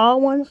these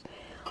small ones,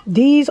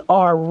 these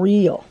are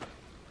real.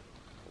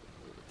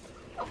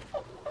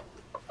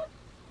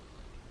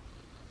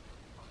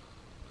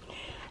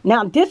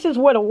 Now, this is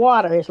where the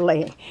water is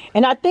laying.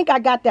 And I think I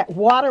got that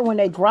water when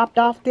they dropped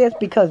off this,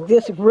 because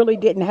this really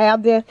didn't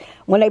have this.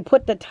 When they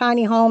put the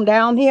tiny home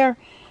down here,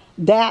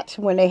 that's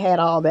when they had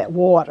all that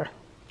water.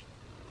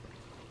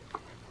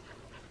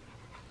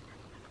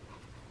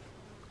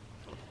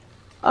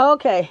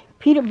 Okay,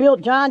 Peterbilt,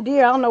 John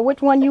Deere, I don't know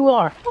which one you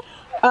are.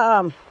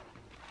 I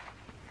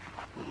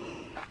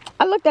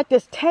looked at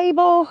this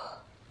table,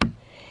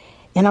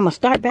 and I'm going to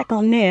start back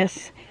on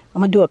this.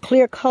 I'm going to do a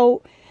clear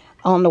coat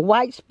on the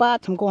white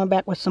spots. I'm going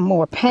back with some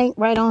more paint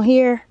right on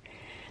here.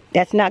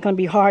 That's not going to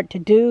be hard to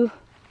do.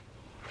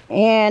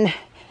 And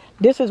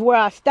this is where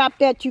I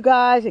stopped at, you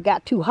guys. It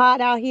got too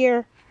hot out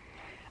here.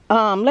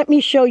 Let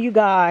me show you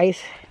guys.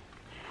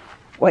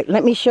 Wait,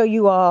 let me show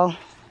you all.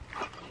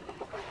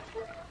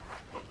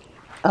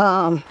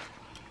 The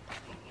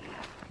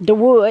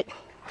wood.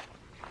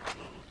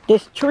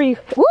 This tree.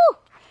 Woo!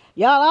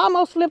 Y'all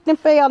almost slipped and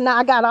fell. Now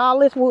I got all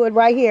this wood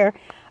right here.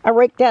 I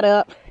raked that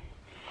up.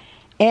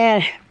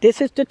 And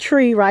this is the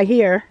tree right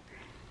here.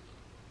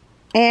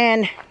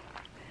 And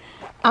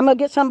I'm going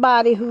to get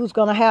somebody who's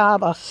going to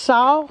have a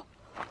saw,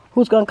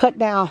 who's going to cut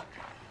down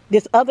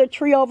this other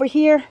tree over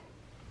here.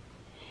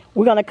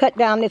 We're going to cut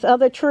down this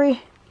other tree.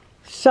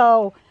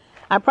 So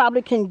I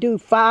probably can do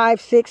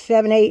 5, 6,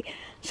 7, 8,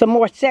 some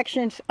more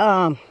sections.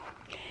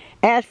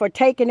 As for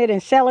taking it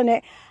and selling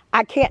it,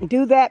 I can't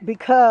do that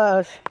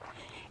because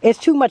it's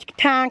too much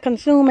time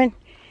consuming.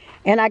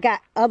 And I got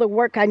other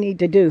work I need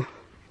to do.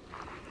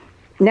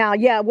 Now,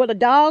 yeah, where the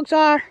dogs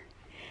are,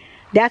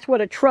 that's where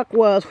the truck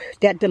was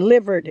that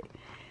delivered it,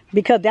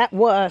 because that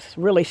was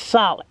really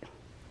solid.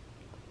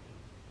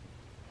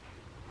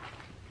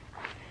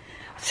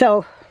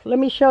 So, let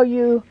me show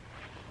you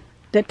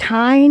the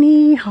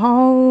tiny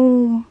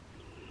home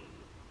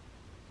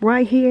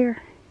right here.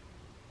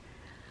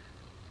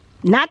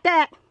 Not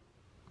that,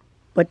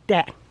 but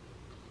that.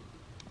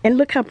 And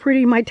look how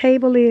pretty my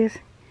table is.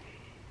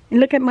 And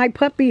look at my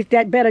puppies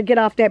that better get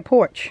off that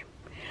porch.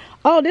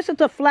 Oh, this is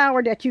a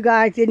flower that you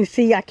guys didn't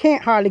see. I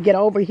can't hardly get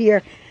over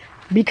here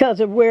because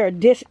of where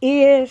this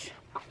is.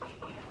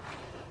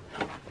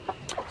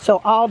 So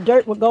all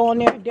dirt will go on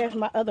there. There's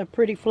my other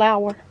pretty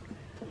flower.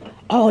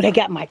 Oh, they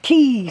got my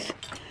keys.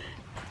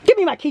 Give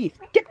me my keys.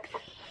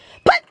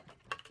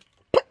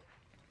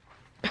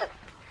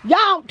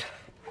 Y'all.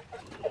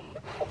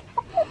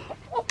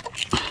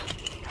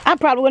 I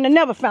probably wouldn't have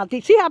never found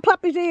these. See how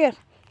puppies is?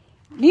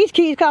 These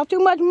keys cost too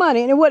much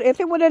money. And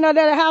if it would have been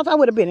at a house, I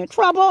would have been in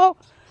trouble.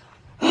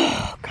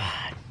 Oh,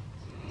 God.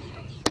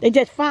 They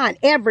just find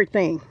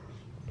everything.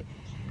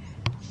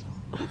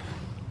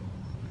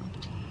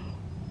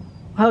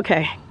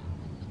 Okay.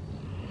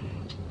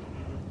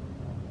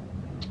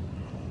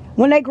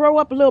 When they grow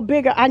up a little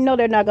bigger, I know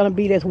they're not going to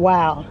be this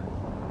wild.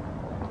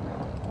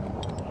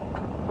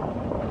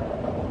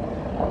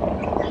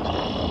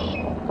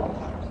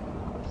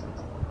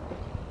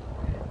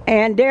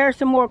 And there's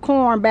some more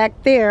corn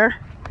back there.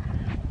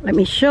 Let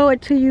me show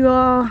it to you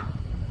all.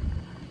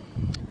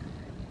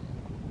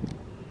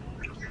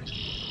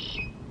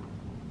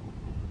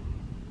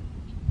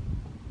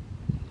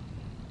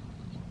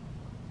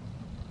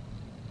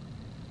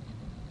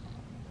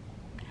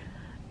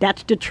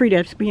 That's the tree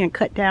that's being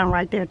cut down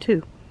right there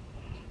too.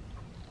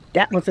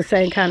 That was the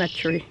same kind of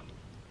tree.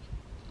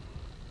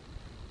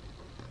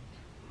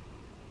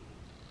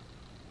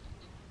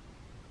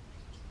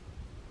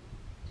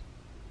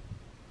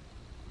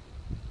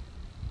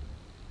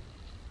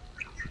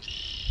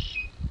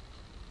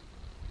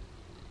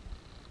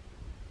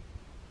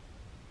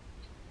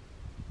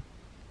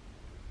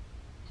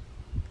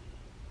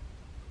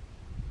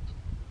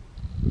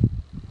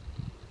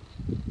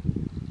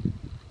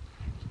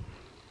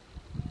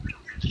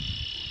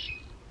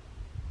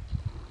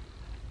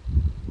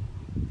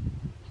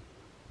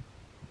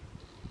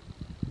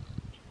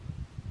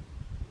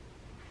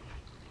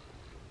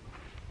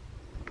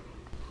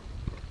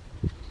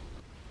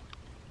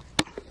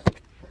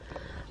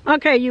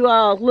 Okay, you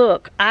all,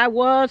 look, I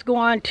was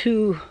going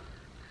to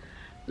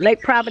Lake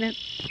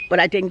Providence,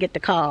 but I didn't get the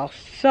call.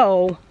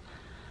 So,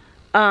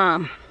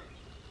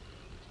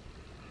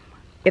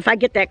 if I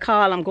get that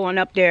call, I'm going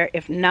up there.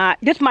 If not,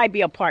 this might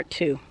be a part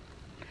 2.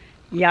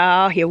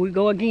 Y'all, here we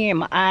go again.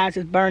 My eyes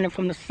is burning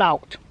from the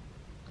salt.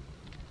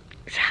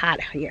 It's hot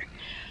out here.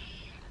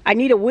 I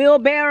need a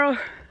wheelbarrow.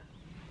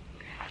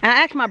 I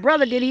asked my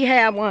brother, did he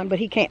have one, but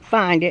he can't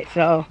find it,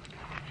 so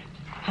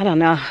I don't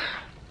know.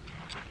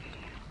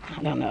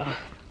 I don't know.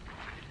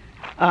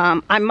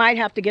 I might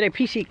have to get a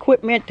piece of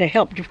equipment to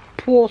help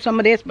pull some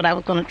of this, but I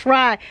was going to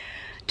try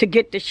to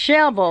get the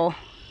shovel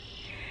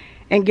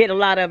and get a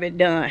lot of it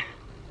done.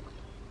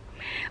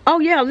 Oh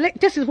yeah,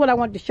 this is what I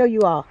wanted to show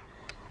you all.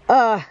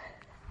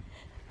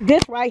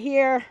 This right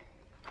here,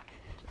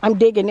 I'm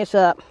digging this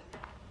up.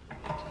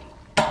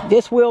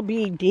 This will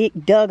be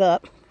dug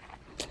up.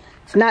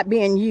 It's not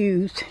being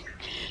used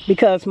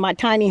because my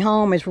tiny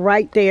home is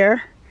right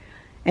there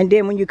And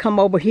then when you come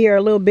over here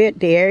a little bit,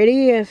 there it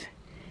is.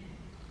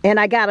 And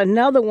I got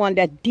another one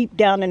that's deep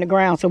down in the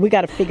ground, so we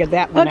got to figure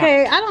that one out.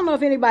 Okay, I don't know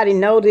if anybody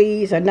know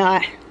these or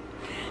not.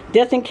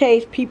 Just in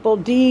case people,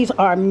 these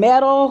are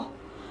metal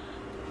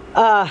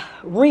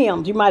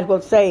rims. You might as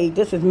well say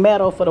this is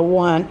metal for the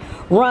one.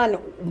 Run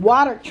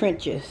water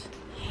trenches.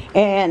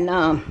 And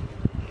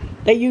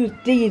they use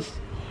these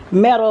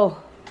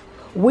metal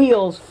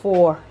wheels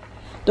for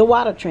the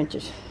water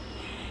trenches.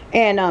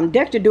 And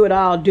Dexter Do It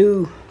All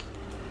do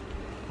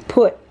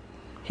put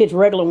his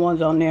regular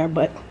ones on there,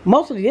 but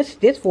mostly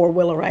this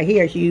four-wheeler right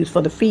here is used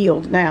for the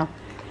fields now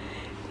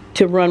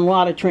to run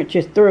water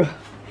trenches through.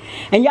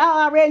 And y'all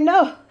already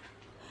know,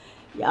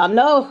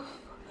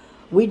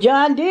 we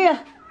John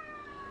Deere.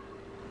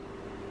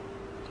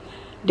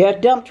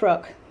 There's dump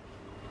truck,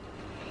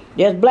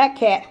 there's Black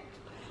Cat,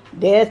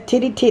 there's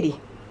Titty.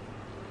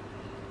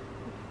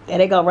 There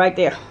they go right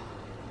there.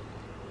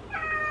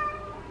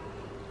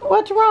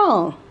 What's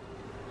wrong?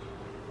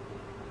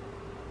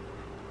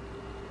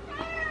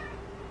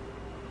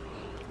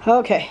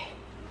 Okay,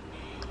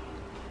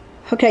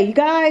 you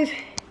guys,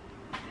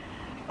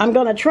 I'm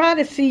gonna try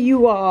to see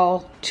you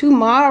all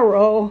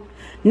tomorrow.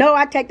 No,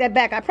 I take that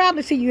back. I'll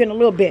probably see you in a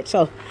little bit,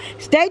 so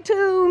stay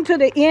tuned to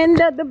the end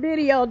of the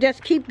video.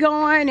 Just keep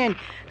going and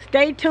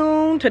stay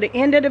tuned to the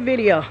end of the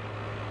video.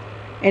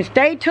 And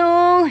stay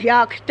tuned,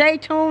 y'all stay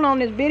tuned on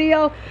this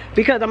video,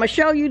 because I'm gonna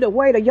show you the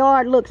way the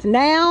yard looks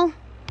now.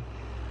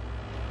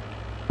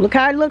 Look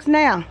how it looks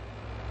now.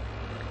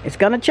 It's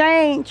gonna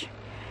change.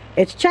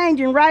 It's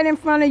changing right in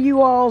front of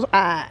you all's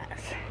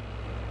eyes.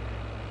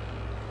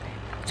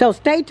 So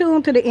stay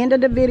tuned to the end of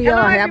the video.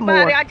 Hello, I have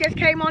everybody. more. I just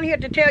came on here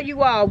to tell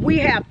you all we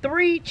have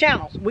 3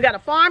 channels. We got a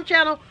farm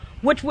channel,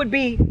 which would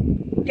be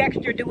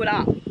Dexter Do It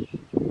All.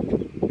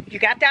 You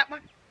got that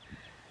one?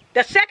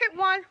 The second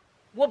one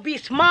will be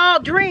Small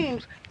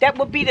Dreams. That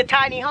would be the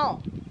tiny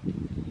home.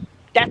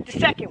 That's the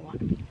second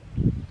one.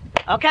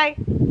 Okay?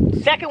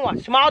 Second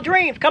one, Small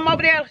Dreams. Come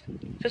over there,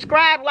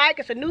 subscribe, like.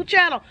 It's a new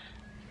channel.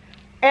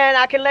 And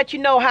I can let you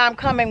know how I'm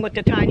coming with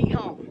the tiny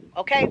home.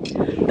 Okay?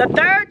 The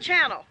third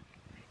channel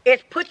is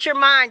Put Your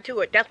Mind to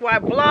It. That's where I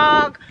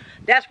vlog.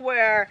 That's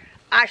where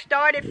I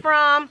started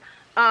from.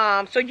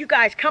 So you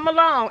guys come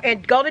along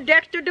and go to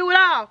Dexter Do It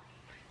All.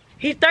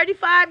 He's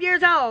 35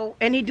 years old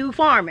and he do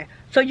farming.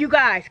 So you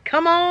guys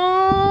come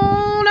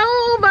on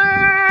over.